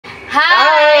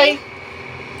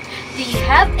Do you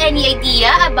have any idea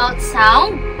about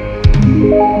sound?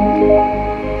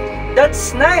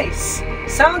 That's nice!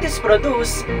 Sound is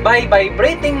produced by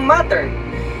vibrating matter.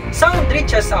 Sound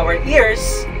reaches our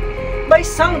ears by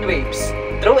sound waves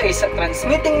through a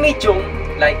transmitting medium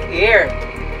like air.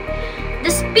 The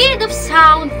speed of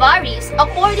sound varies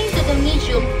according to the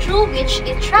medium through which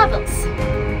it travels.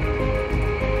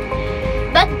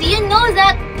 But do you know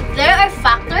that there are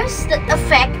factors that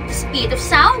affect the speed of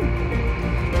sound?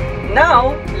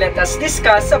 Now, let us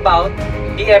discuss about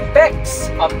the effects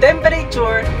of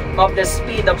temperature of the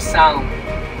speed of sound.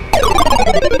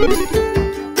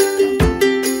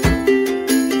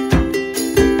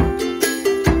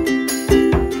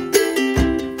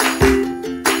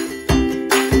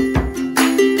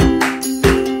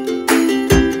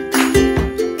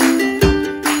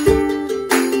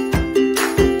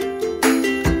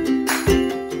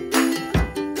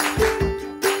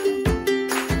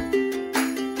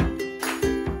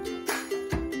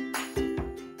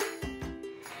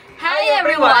 Hi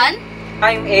everyone!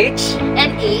 I'm H,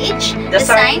 And H, the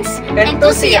science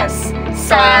enthusiast.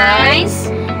 Science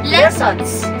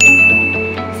Lessons.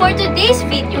 For today's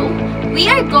video, we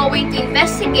are going to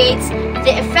investigate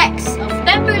the effects of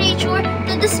temperature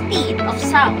to the speed of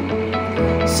sound.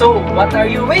 So, what are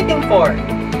you waiting for?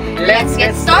 Let's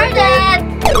get started!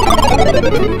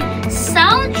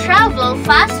 Sound travels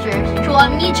faster through a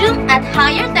medium at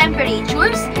higher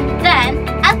temperatures than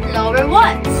at lower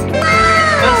ones.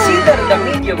 Consider the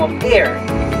medium of air,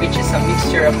 which is a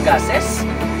mixture of gases.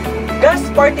 Gas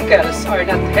particles are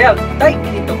not held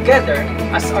tightly together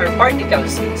as are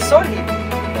particles in solid.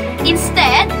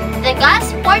 Instead, the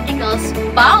gas particles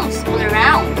bounce all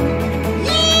around.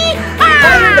 The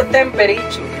higher the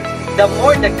temperature, the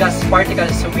more the gas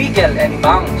particles wiggle and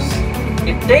bounce.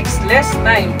 It takes less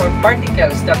time for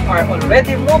particles that are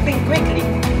already moving quickly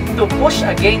to push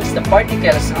against the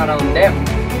particles around them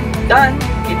than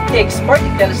it takes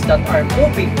particles that are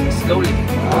moving slowly.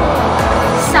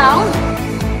 Sound,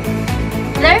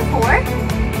 therefore,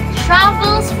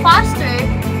 travels faster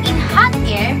in hot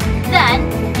air than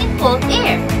in cold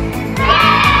air.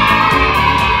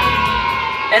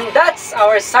 And that's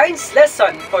our science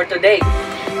lesson for today.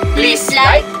 Please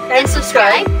like and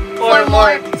subscribe for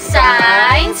more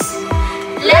science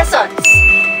lessons.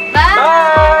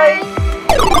 Bye!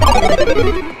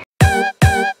 Bye!